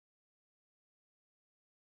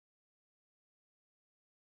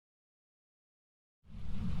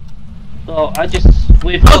Well,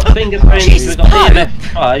 we've got fingerprints, we've got EMF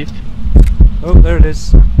 5. Oh, there it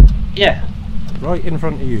is. Yeah. Right in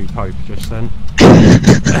front of you, Pope, just then.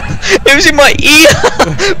 It was in my ear!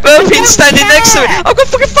 Burping standing next to it! I've got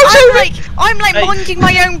fucking photo I'm like minding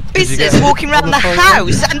my own business, walking around the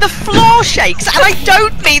house, and the floor shakes, and I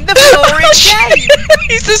don't mean the floor is shake!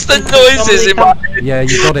 It's just the noises in my head. Yeah,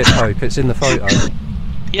 you got it, Pope, it's in the photo.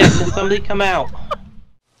 Yeah, can somebody come out?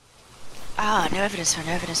 Ah, no evidence found,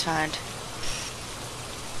 no evidence found.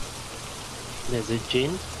 There's a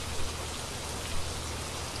gin.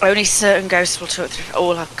 Only certain ghosts will talk through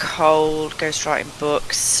all are cold ghostwriting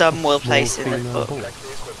books. Some will place in the book.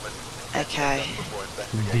 Okay.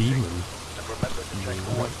 Demon.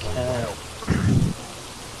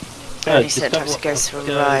 Only certain types of ghosts will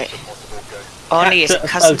write. Only is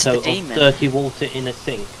cousin to the demon. Dirty water in a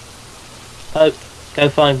sink. Pope, go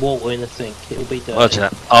find water in a sink. It'll be dirty. Roger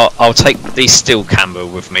that. I'll take the still camera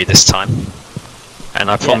with me this time. And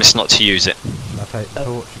I promise not to use it. I'll take the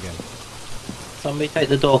torch again. Somebody take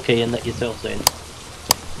the door key and let yourselves in.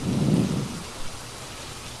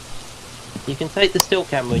 You can take the still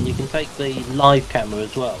camera and you can take the live camera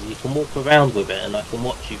as well. You can walk around with it and I can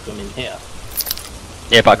watch you from in here.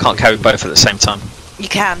 Yeah, but I can't carry both at the same time. You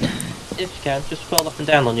can. Yes, you can. Just scroll up and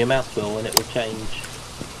down on your mouse wheel and it will change.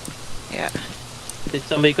 Yeah. Did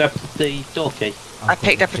somebody grab the door key? I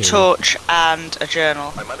picked up a torch and a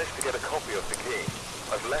journal. I managed to get a copy of the key.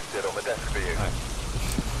 I've left it on the desk for you.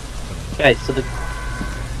 Okay, so the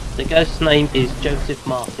ghost's name is Joseph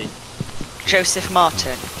Martin. Joseph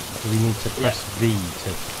Martin. We need to press V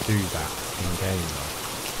to do that in game.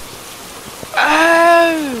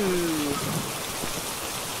 Oh!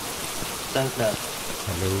 Don't know.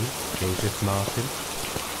 Hello, Joseph Martin.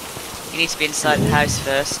 You need to be inside the house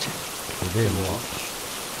first. You did what?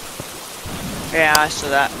 Yeah, I saw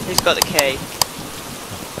that. Who's got the key?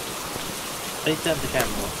 Please have the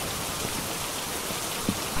camera.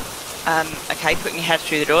 Okay, putting your head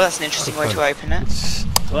through the door, that's an interesting way to open it.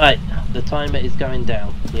 Right, the timer is going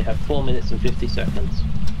down. You have 4 minutes and 50 seconds.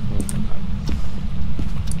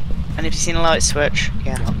 And have you seen a light switch?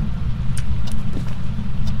 Yeah.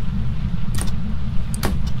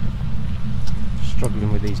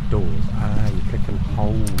 Struggling with these doors. Ah, you click and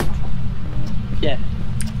hold. Yeah.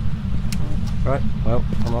 Right, well,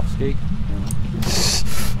 I'm off ski.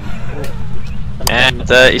 And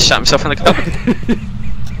he shot himself in the car.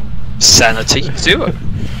 Sanity 0.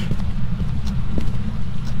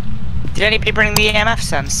 Did anybody bring the EMF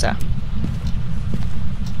sensor?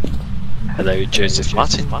 Hello, Joseph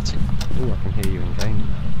Martin. Oh, I can hear you in game.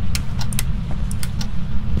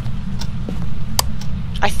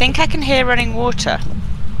 I think I can hear running water.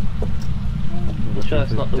 I'm sure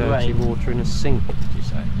that's not the dirty rain. water in a sink, did you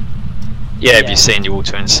say? Yeah, have you seen your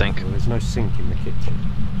water in the sink? Well, there's no sink in the kitchen.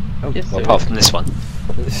 Oh, Yes, Well, apart from this one.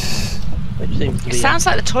 Which seems to It be sounds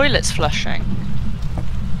like the toilet's flushing.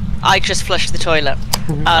 I just flushed the toilet.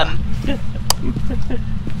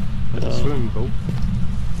 With a swimming pool.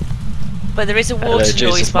 But there is a Hello, water Joseph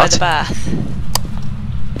noise by the Martin. bath.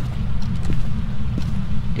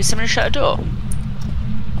 Did someone shut a door?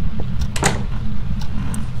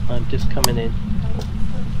 I'm just coming in.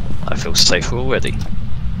 I feel safer already.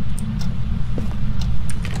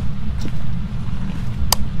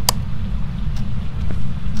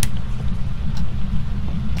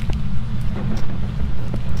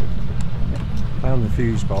 Found the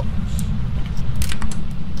fuse box.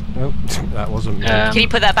 Nope, that wasn't me. Can you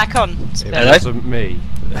put that back on? It Hello? wasn't me.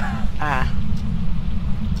 Ah.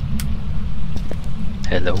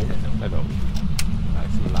 Hello. Hello.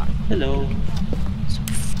 That's light. Hello.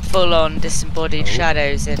 Full on disembodied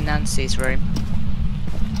shadows in Nancy's room.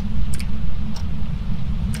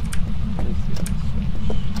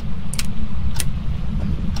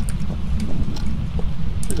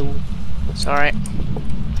 Hello. Sorry.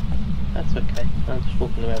 That's okay. I'm just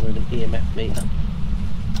walking around with an EMF meter.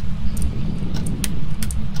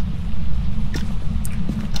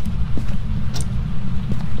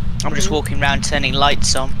 I'm just walking around turning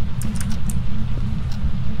lights on.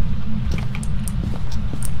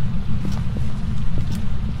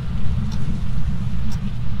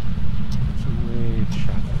 Some weird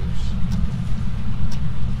shadows.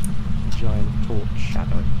 Giant torch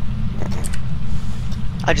shadow.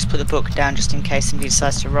 I just put the book down just in case somebody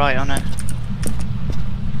decides to write on it.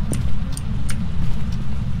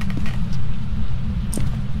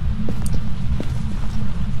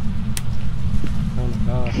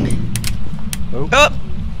 Oh!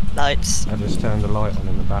 Lights. I just turned the light on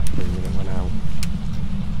in the bathroom and it went out.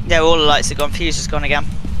 Yeah, all the lights are gone. Fuse is gone again.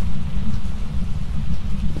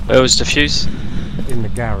 Where was the fuse? In the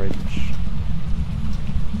garage.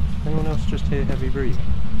 Anyone else just hear heavy breathing?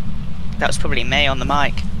 That was probably me on the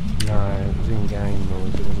mic. No, it was in-game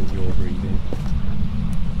noise, it wasn't your breathing.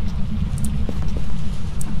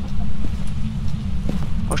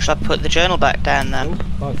 Or should I put the journal back down then?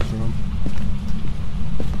 Oh, lights are on.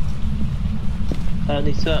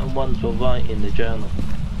 Only certain ones will write in the journal.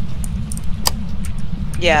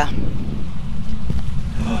 Yeah.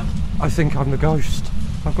 I think I'm the ghost.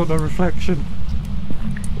 I've got no reflection.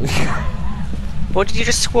 What did you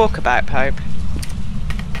just squawk about, Pope?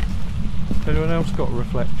 Anyone else got a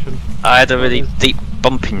reflection? I had a really deep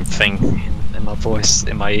bumping thing in my voice,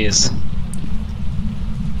 in my ears.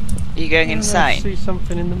 Are you going I insane? see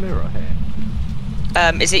something in the mirror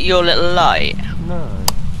here. Is it your little light? No.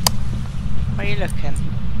 Where are you looking?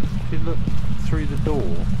 If you look through the door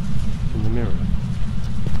in the mirror,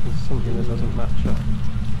 there's something that doesn't match up.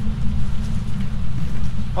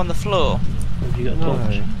 On the floor? Have you got a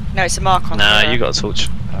torch? No, it's a mark on the Nah, mirror. you got a torch.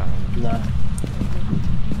 No.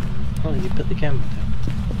 Oh, you put the camera down.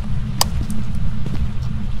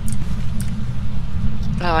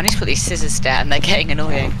 Oh, I need to put these scissors down, they're getting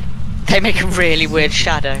annoying. They make a really weird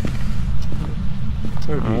shadow.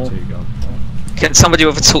 Where have you two gone? Can somebody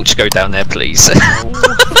with a torch go down there, please?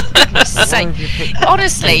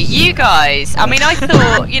 Honestly, you guys, I mean, I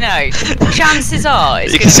thought, you know, chances are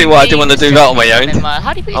it's You can gonna see be why I me didn't want to do that on my own. in my-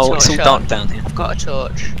 How do you put your Oh, torch it's all on? dark down here. I've got a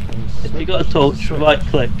torch. If you got a torch, right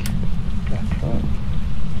click.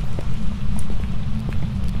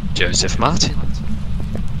 Joseph Martin.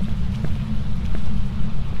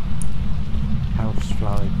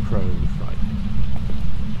 Housefly, crow flight.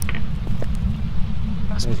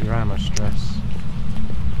 There's your hammer, Stress.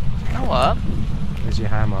 Oh, what? There's your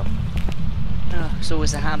hammer. Oh, there's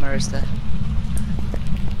always a hammer, is there?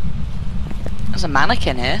 There's a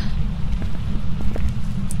mannequin here.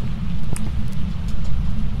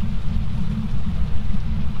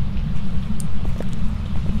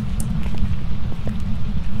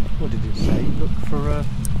 What did it say? Look for a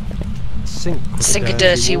sink with Sink of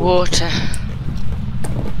dirty water.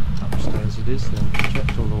 Upstairs it is then.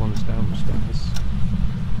 Checked all the ones downstairs.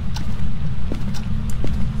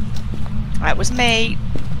 Right, it was me.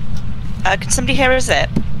 Can somebody hear a zip?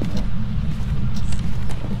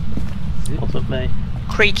 Wasn't me.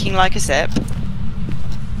 Creaking like a zip.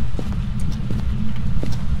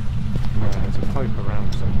 No, there's a pipe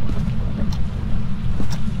around somewhere.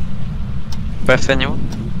 Breath, anyone?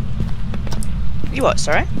 You what,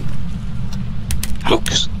 sorry?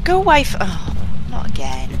 Looks. Go away oh, not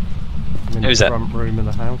again. I'm in Who's the that? front room of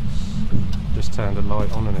the house. Just turned a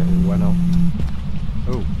light on and it went off.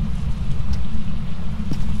 Oh.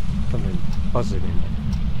 Something buzzing in.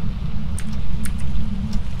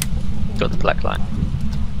 Got the black light.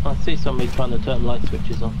 I see somebody trying to turn light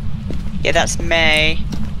switches on. Yeah, that's me.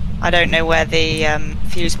 I don't know where the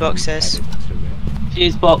fuse box is. Headed to it.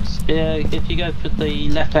 Fuse box, if you go for the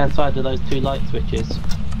left hand side of those two light switches.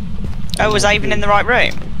 Oh, was I even in the right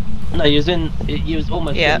room? No, you was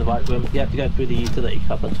almost Yeah. in the right room. You have to go through the utility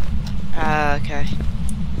cupboard. Ah, okay.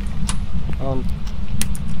 On.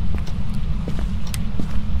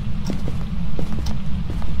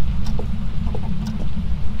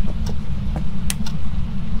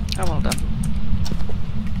 Oh, well done.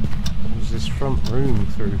 There's this front room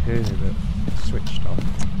through here that switched off.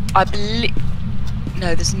 I believe.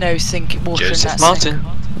 No, there's no sink water Joseph in that Martin.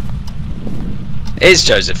 It is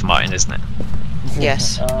Joseph Martin, isn't it? sink.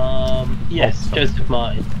 Yes, Yes, Joseph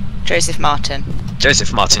Martin. Joseph Martin.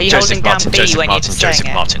 Joseph Martin, Are you Joseph holding down Martin, B Joseph when you're Martin, saying Joseph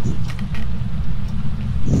it? Martin.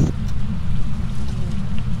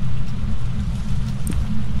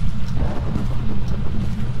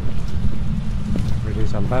 There it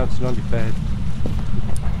is, I'm bouncing on your bed.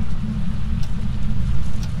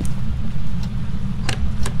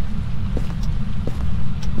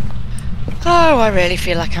 Oh, I really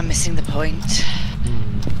feel like I'm missing the point.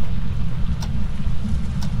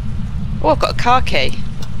 Oh, I've got a car key.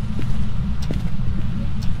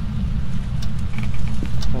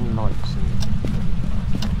 Turn lights in.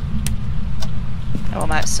 Oh,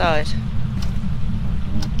 I'm outside.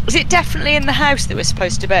 Is it definitely in the house that we're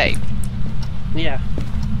supposed to be? Yeah.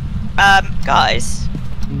 Guys,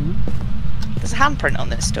 Mm-hmm. there's a handprint on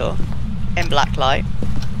this door. In black light.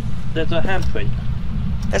 There's a handprint.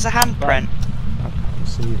 There's a handprint. I can't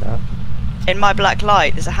see that. In my black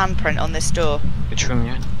light, there's a handprint on this door. Which room are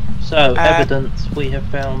you in? So, evidence we have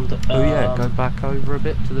found. Oh yeah, go back over a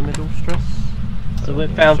bit to the middle, Stress. So we've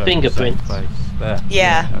Yeah, found show the same fingerprints. place. There.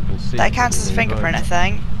 Yeah, I can see That it counts as a moving fingerprint, I over.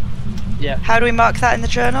 think. Yeah. How do we mark that in the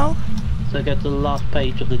journal? So go to the last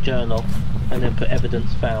page of the journal, and then put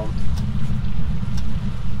evidence found.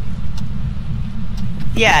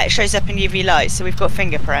 Yeah, it shows up in UV light, so we've got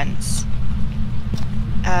fingerprints.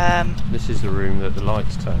 This is the room that the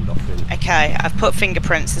lights turned off in. Okay, I've put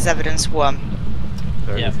fingerprints as evidence 1. Is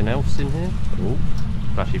there Yeah. anything else in here? Oh,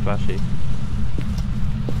 flashy flashy.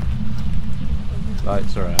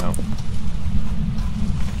 Lights are out.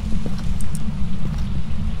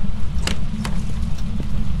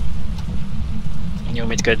 You want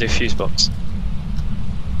me to go do fuse box?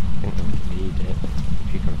 I think we need it,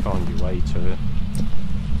 if you can find your way to it.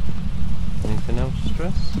 Anything else,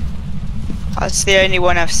 Stress? That's the only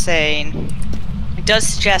one I've seen. It does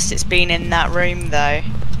suggest it's been in that room though.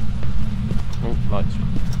 Oh, lights.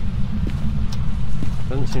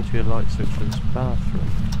 Doesn't seem to be a light switch for this bathroom.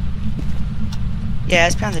 Yeah,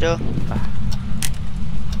 it's behind the door.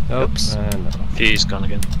 Oh, Oops. and they're off. Fuse gone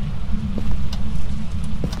again.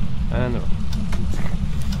 And they're off.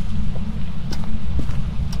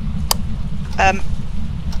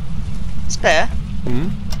 Spare? Hmm?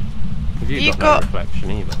 Have you You got no got-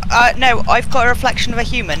 reflection either? No, I've got a reflection of a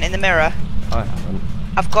human in the mirror. I haven't.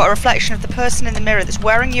 I've got a reflection of the person in the mirror that's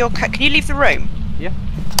wearing your coat. Can you leave the room? Yeah.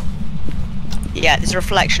 Yeah, there's a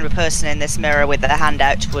reflection of a person in this mirror with their hand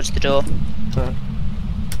out towards the door.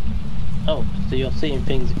 Oh, so you're seeing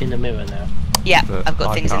things in the mirror now. Yeah, But I've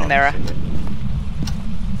got I things in the can't mirror. see it.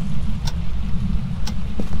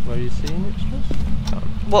 Where are you seeing it, Stress? Can't.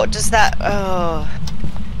 What does that... Oh...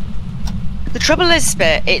 The trouble is,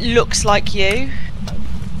 Spit, it looks like you.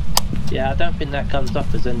 Yeah, I don't think that comes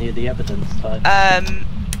up as any of the evidence type.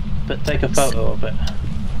 But take a photo of it.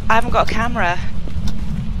 I haven't got a camera.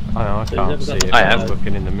 I So can't you've see got it. the I I'm have.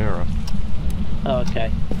 looking in the mirror. Oh,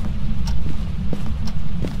 okay.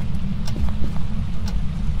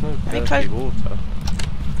 No Let me dirty close- water.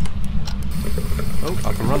 Oh,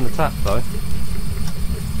 I can run the tap though.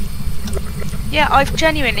 Yeah, I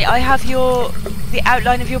have the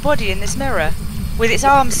outline of your body in this mirror, with its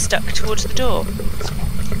arms stuck towards the door.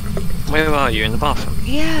 Where are you in the bathroom?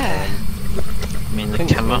 Yeah. I mean the Think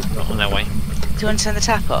camera, so. not on their way. Do you want to turn the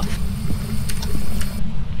tap off?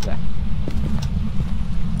 There.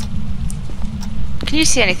 Can you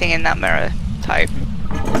see anything in that mirror, Pope?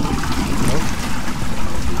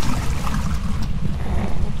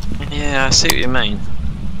 Yeah, I see what you mean.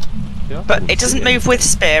 Yeah, I But didn't it doesn't see move with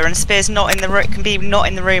Spear, and Spear's not in the room. Can be not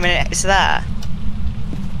in the room, and it's there.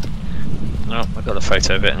 Oh, I got a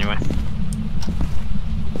photo of it anyway.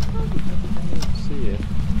 See it.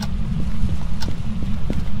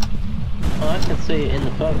 Oh, I can see it in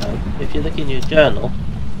the photo. If you look in your journal,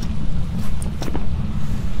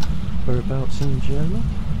 Whereabouts in the journal?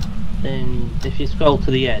 then if you scroll to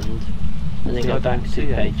the end, and then Yeah, I go back don't 2 see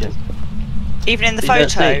pages. anything. Even in the You don't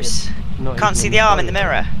see it? photos, Not can't even see in the arm in the photo.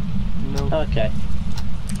 mirror. No. Okay.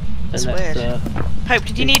 That's Then weird. Pope,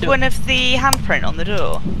 did you it's need still- one of the handprint on the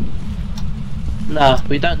door? No,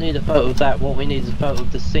 we don't need a photo of that. What we need is a photo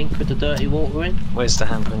of the sink with the dirty water in. Where's the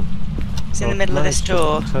handprint? It's in the I've middle of this managed to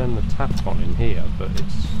door. Turn the tap on in here, but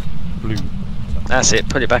it's blue. That's it,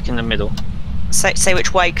 put it back in the middle. Say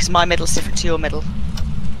which way, because my middle's different to your middle.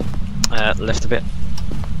 Left a bit.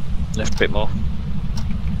 Left a bit more.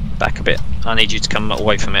 Back a bit. I need you to come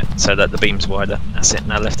away from it so that the beam's wider. That's it,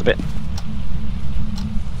 now left a bit.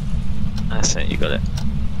 That's it, you got it.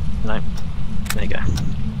 No. There you go.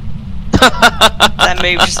 That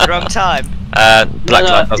moved just at the wrong time. Black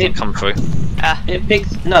No, light doesn't it- come through. Ah, It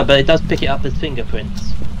picks no, but it does pick it up as fingerprints,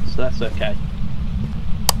 so that's okay.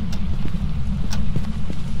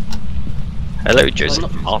 Hello, Joseph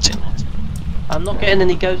not- Martin. I'm not getting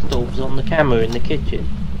any ghost orbs on the camera in the kitchen,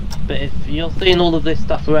 but if you're seeing all of this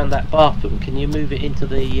stuff around that bathroom, can you move it into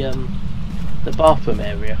the bathroom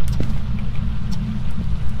area?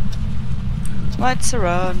 lights are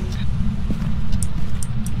on.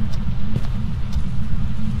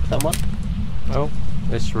 Someone? Oh,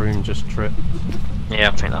 this room just tripped. Yeah,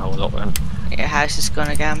 I think the whole lot went. Your house is gone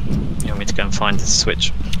again. You want me to go and find the switch?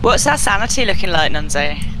 What's that sanity looking like,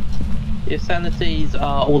 Nunzy? Your sanities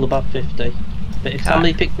are all above 50, but if Okay.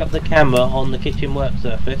 somebody picks up the camera on the kitchen work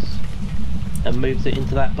surface and moves it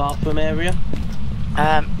into that bathroom area,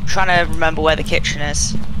 Trying to remember where the kitchen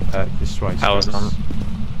is. This way. Power's Stress. on.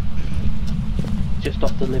 just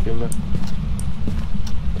off the living room.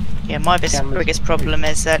 Yeah, my Cameras. biggest problem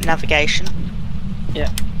is navigation. Yeah,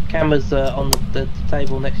 camera's on the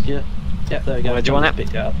table next to you. Yep, there we go. Where do you want it? Pick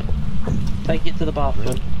it up. Take it to the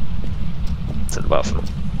bathroom. To the bathroom.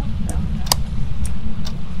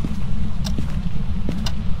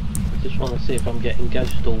 I just want to see if I'm getting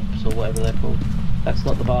ghost orbs or whatever they're called. That's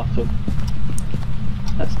not the bathroom.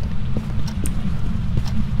 That's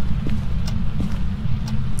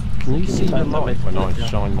Can you see the find light something? when I Yeah.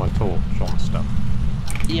 shine my torch on stuff?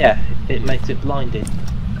 Yeah, it makes it blinding.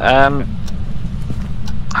 I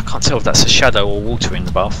can't tell if that's a shadow or water in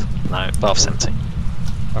the bath. No, bath's empty.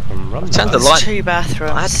 I can run. Turn the that. light. 2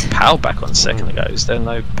 bathrooms. I had the power back on a second ago. Is there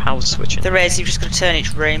no power switching? There is, you've just got to turn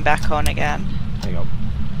each room back on again. Hang on.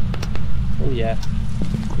 Oh yeah.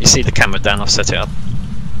 You see the camera down? I've set it up.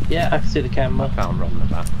 Yeah, I can see the I camera. can't run the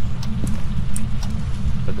bath.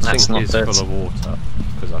 But the That's sink not is dirty. full of water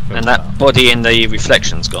because I filled And it that up. body in the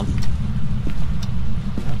reflection's gone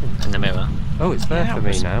in the mirror. Oh, it's there Yeah, for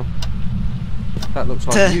me now. That looks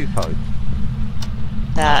like Duh. you, Pope.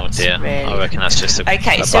 That's oh dear, really... I reckon that's just a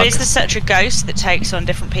Okay, a so bug. is there such a ghost that takes on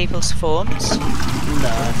different people's forms?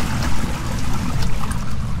 No.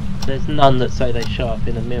 There's none that say they show up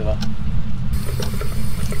in a mirror.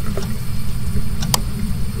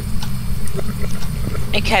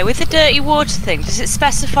 Okay, with the dirty water thing, does it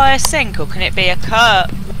specify a sink or can it be a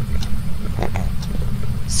cup?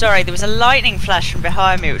 Sorry, there was a lightning flash from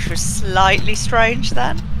behind me which was slightly strange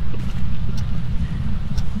then.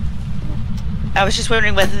 I was just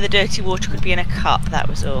wondering whether the dirty water could be in a cup, that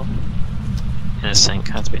was all. In a sink,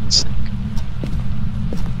 had to be in a sink.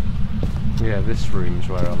 Yeah, this room's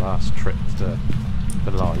where I last tripped the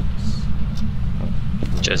lights.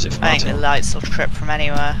 Joseph I think the Martin. lights will trip from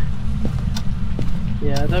anywhere.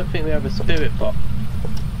 Yeah, I don't think we have a spirit box.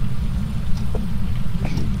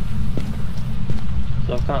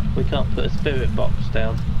 So we can't put a spirit box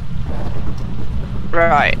down.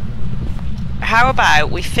 Right. How about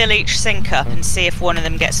we fill each sink up and see if one of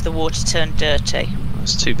them gets the water turned dirty?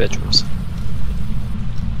 There's 2 bedrooms.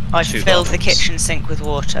 I 2 filled the bathrooms. kitchen sink with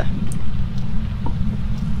water.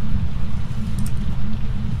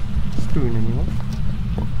 Spoon anyone?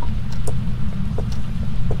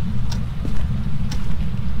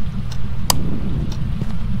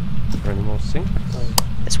 Are there any more sinks?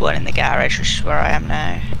 There's one in the garage, which is where I am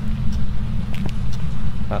now.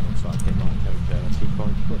 That looks like it might go dirty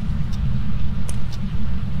quite quick.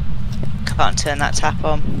 Can't turn that tap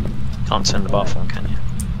on. Can't turn the bath on, can you?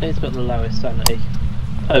 It's got the lowest sanity.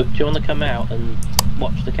 Oh, do you want to come out and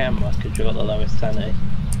watch the camera? Because you've got the lowest sanity.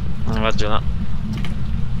 I'll do that.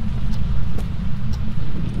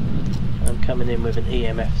 I'm coming in with an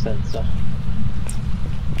EMF sensor.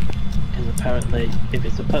 Because apparently, if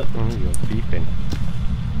it's a Oh, you're beeping.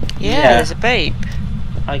 Yeah, there's a beep.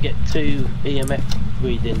 I get 2 EMF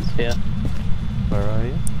readings here. Where are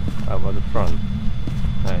you? Out by the front.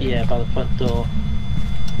 Oh, Yeah, by the front door.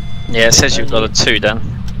 Yeah, it says you've got a 2 down.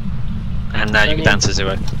 And now you're down to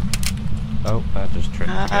 0. Oh, that just tripped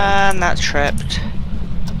again. And that tripped.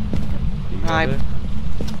 You got I- it?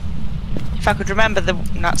 If I could remember,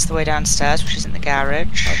 that's the way downstairs, which is in the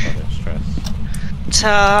garage. I've got it, stress.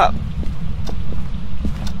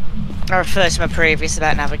 I refer to my previous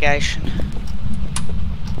about navigation.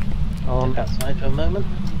 Step outside for a moment.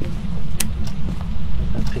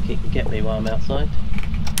 I don't think it can get me while I'm outside.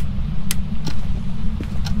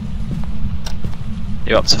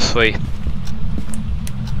 You're up to 3.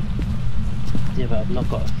 Yeah, but I've not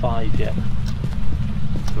got a 5 yet.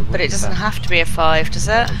 But it doesn't have to be a 5, does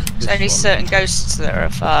it? There's only certain ghosts that are a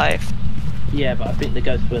 5. Yeah, but I think the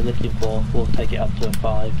ghost we're looking for will take it up to a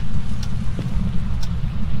 5.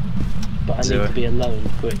 But I 0. need to be alone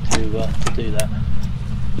for it to do that.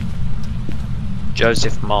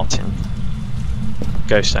 Joseph Martin.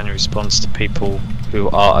 Ghost only responds to people who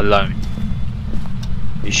are alone.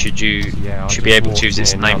 You should Yeah, I should be just able to use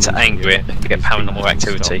this walked name near to Nunzy anger it and get his paranormal beeping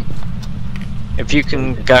activity. stopped. If you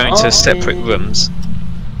can go into separate rooms.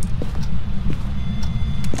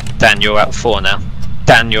 Dan, you're at 4 now.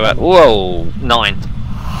 Dan, you're at... Whoa! 9.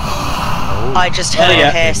 Oh, I just heard yeah.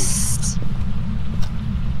 a hiss.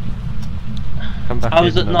 come back I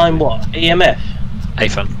was in, at 9 what? EMF?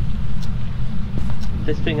 Athan.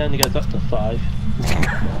 This thing only goes up to 5.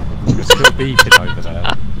 You're still beeping over there.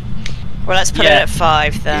 Well, let's put it Yeah. at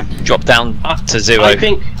 5 then. Drop down to 0. I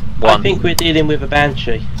think 1. we're dealing with a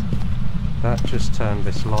banshee. That just turned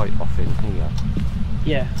this light off in here.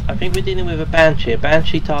 Yeah, I think we're dealing with a banshee. A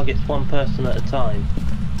banshee targets one person at a time.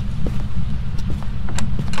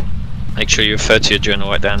 Make sure you refer to your journal,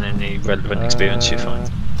 write down any relevant experience you find.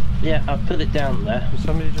 Yeah, I've put it down there. Did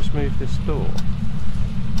somebody just move this door?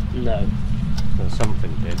 No. No,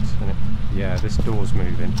 something did. And yeah, this door's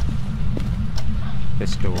moving.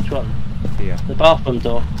 This door. Which one? Here. The bathroom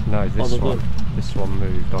door? No, this the one. wood? This one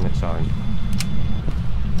moved on its own.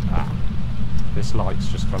 Ah. This light's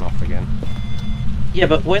just gone off again. Yeah,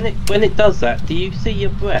 but when it does that, do you see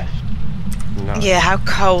your breath? No. Yeah, how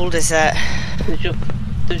cold is it? Does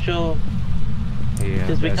your Here,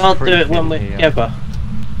 because we there's can't do it when creeping we're here.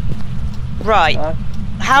 Right. Uh,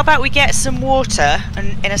 How How about we get some water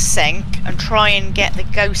in a sink and try and get the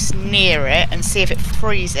ghost near it and see if it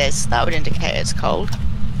freezes? That would indicate it's cold.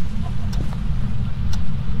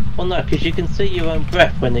 Well, no, because you can see your own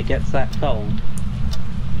breath when it gets that cold.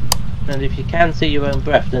 And if you can see your own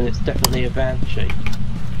breath, then it's definitely a banshee.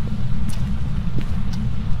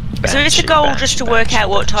 So is the goal just to work out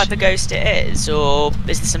what type of ghost it is, or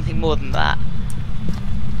is there something more than that?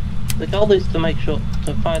 The goal is to make sure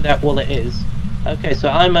to find out what it is. Okay, so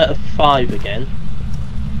I'm at a 5 again.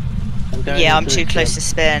 Yeah, I'm too close to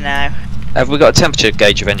spare now. Have we got a temperature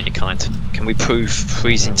gauge of any kind? Can we prove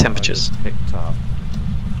freezing temperatures? Picked up.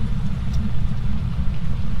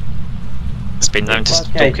 It's been known to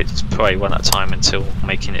stalk its prey one at a time until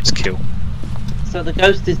making its kill. So the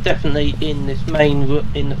ghost is definitely in this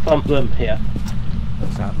in the front room here.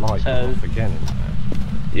 There's that light off again in there.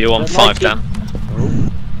 You're on 5, Dan.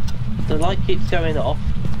 Oh. The light keeps going off.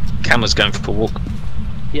 Camera's going for a walk.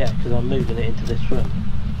 Yeah, because I'm moving it into this room.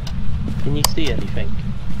 Can you see anything?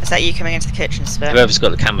 Is that you coming into the kitchen, Spur? Whoever's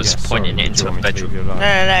got the cameras pointing it into a bedroom.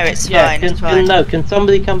 No, it's fine, it's fine. No, can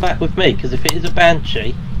somebody come back with me? Because if it is a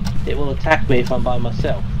banshee, it will attack me if I'm by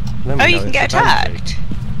myself. Oh, you can get attacked?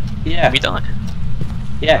 Yeah. Can we die?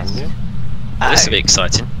 Yes. This will be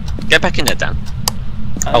exciting. Get back in there, Dan.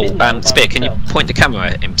 Spear, can you point the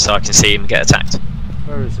camera at him so I can see him get attacked?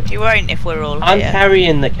 Where is it? You won't if we're all here. I'm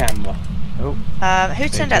carrying the camera. Oh. Who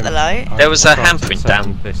turned out the light? There was a handprint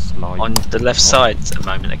down light on the left side a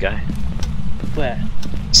moment ago. Where?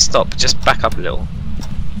 Stop, just back up a little.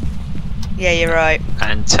 Yeah, you're right.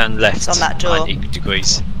 And turn left. It's on that door. 90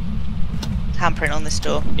 degrees. Handprint on this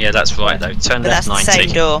door. Yeah, that's right though. Turn But left that's 90. the same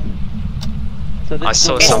door. So I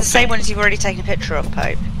saw It's something. the same one as you've already taken a picture of,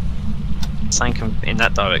 Pope. Something in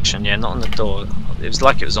that direction, yeah, not on the door. It was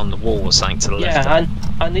like it was on the wall or something to the left. Yeah,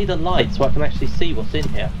 I need a light so I can actually see what's in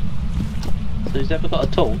here. So who's ever got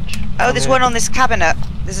a torch? Oh, there's one on this cabinet.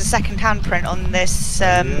 There's a second handprint on this,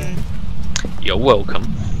 You're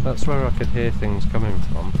welcome. That's where I could hear things coming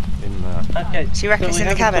from, in that. Okay. So you reckon it's we in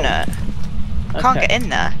the have a cabinet? torch. I can't Okay. get in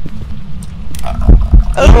there.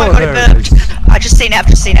 Oh my god, there it it burped! is. I've just seen it, I've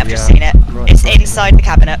just seen it. Right, It's right. inside the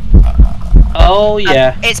cabinet. Oh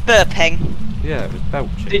yeah. It's burping. Yeah, it was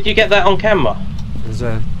belching. Did you get that on camera? There's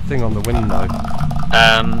a thing on the window.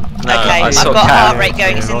 No, Okay, I I've saw got Cat. heart rate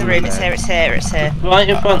going, it's in the room, it's here, it's here, it's here. Right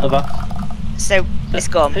in front of us. So, it's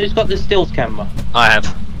gone. Who's got the stills camera? I have.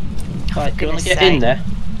 Right, do you want to goodness get in there?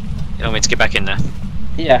 You want me to get back in there?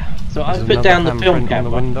 Yeah. So There's I've put down the another film handprint on the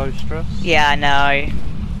camera. window, Stress. Yeah, I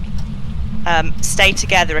know. Stay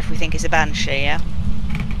together if we think it's a banshee, yeah?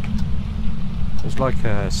 It's like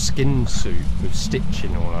a skin suit with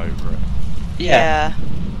stitching all over it. Yeah.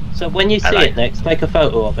 So when you see Hello. it next, take a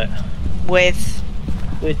photo of it With...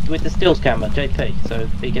 with the stills camera, JP. So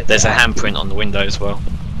he gets. There's it a out. handprint on the window as well.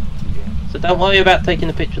 So don't worry about taking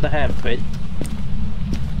a picture of the handprint.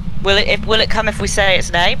 Will it come if we say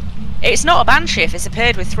its name? It's not a banshee if it's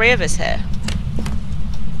appeared with 3 of us here.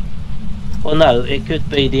 Well, no, it could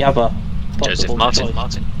be the other. Joseph possible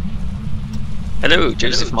Martin. choice. Hello,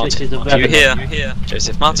 Joseph Martin. This is a You here? revenant.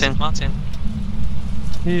 Joseph Martin.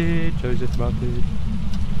 Hey, Joseph Martin.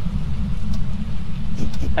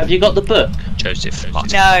 Have you got the book? Joseph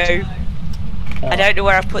Martin. No, Oh. I don't know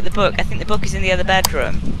where I've put the book. I think the book is in the other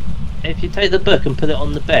bedroom. If you take the book and put it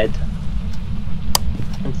on the bed,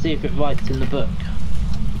 and see if it writes in the book.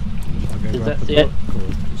 I'll go Is grab that the it? book, or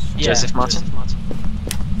just- Yeah. Joseph Martin.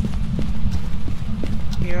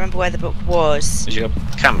 You remember where the book was? Is your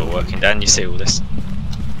camera working, Dan? You see all this?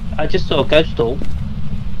 I just saw a ghost orb.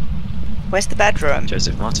 Where's the bedroom?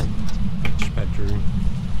 Joseph Martin. Which bedroom?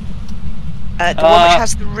 The one which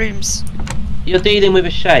has the rooms. You're dealing with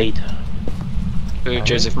a shade. Who?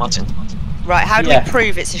 Joseph Martin. Right, how do Yeah. we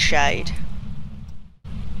prove it's a shade?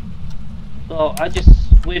 Well,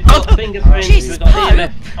 we've got fingerprints, Jesus, we've got Pope.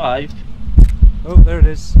 EMF5. Oh, there it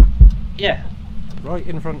is. Yeah. Right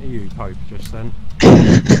in front of you, Pope, just then.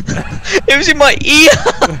 It was in my ear!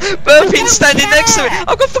 Burping standing next to it!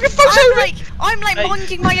 I've got fucking photos of it! I'm like Hey.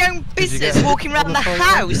 minding my own Did you business, get walking around all the the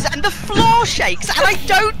photos? house, and the floor shakes, and I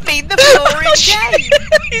don't mean the floor in game.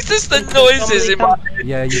 It's just the noises in my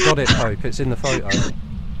Yeah, you got it, Pope. It's in the photo.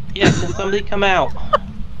 Yeah, can somebody come out?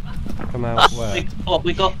 Come out where?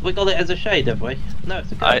 We got it as a shade, have we? No,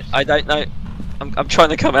 it's a ghost. I don't know. I'm trying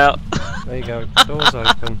to come out. There you go. Door's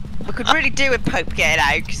open. We could really do with Pope getting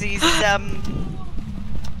out, because he's,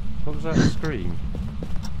 What was that scream?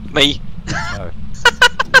 Me. Oh.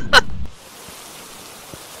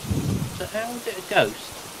 So how is it a ghost?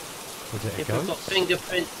 Was it a If we've got ghost?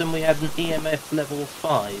 fingerprints and we had an EMF level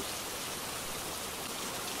 5.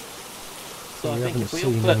 So We I think haven't if we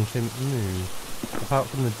all seen put... anything new. Apart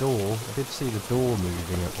from the door, I did see the door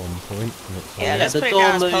moving at one point. And it's Yeah, like, let's the put it door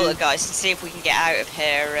down as moved. poltergeist and see if we can get out of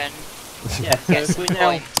here and Yeah, so get if some we now,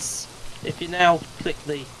 points. if you now click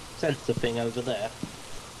the sensor thing over there,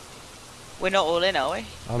 We're not all in, are we? I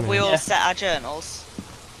Have mean, we all Yeah. set our journals?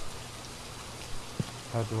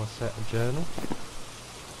 how do I set a journal?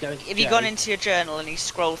 go into Have you gone J. into your journal and you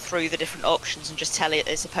scroll through the different options and just tell it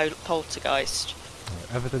it's a poltergeist?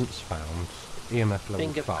 Evidence found. EMF level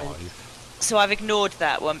Fingerprint. 5. So I've ignored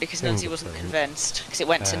that one because Nunzy wasn't Fingerprint. convinced because it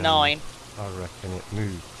went to Um, 9. I reckon it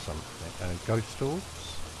moved something. Ghost orbs?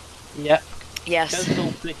 Yeah, Yes. ghost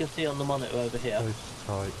orbs we can see on the monitor over here. Ghost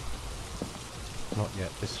type. Not yet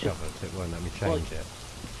discovered. It won't let me change it.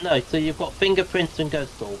 No, so you've got fingerprints and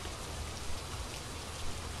ghost orb.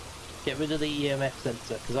 Get rid of the EMF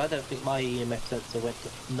sensor, because I don't think my EMF sensor went to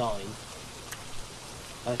 9.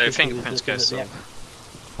 I So think it was fingerprints, looking at ghost the orb.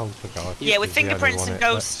 Poltergeist. Yeah, with is the only fingerprints one and it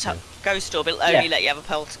ghost lets ghost orb, it'll only Yeah. let you have a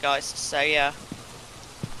poltergeist. So yeah,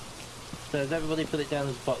 So has everybody put it down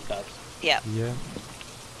as a poltergeist? yeah. you. Yeah.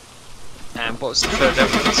 And what's the third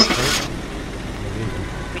evidence?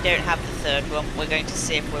 We don't have the third one. We're going to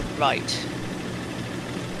see if we're right.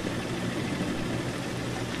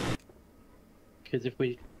 Because if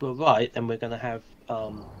we were right, then we're going to have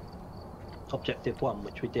objective 1,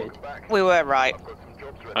 which we did. We were right. I've got some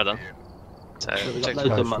jobs left Hold on. for you. So, So we got objective-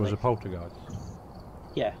 loads of Ghost money. was a poltergeist.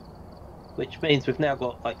 Yeah. Which means we've now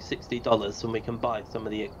got like $60 and we can buy some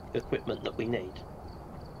of the equipment that we need.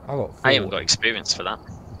 I got 40. I haven't got experience for that.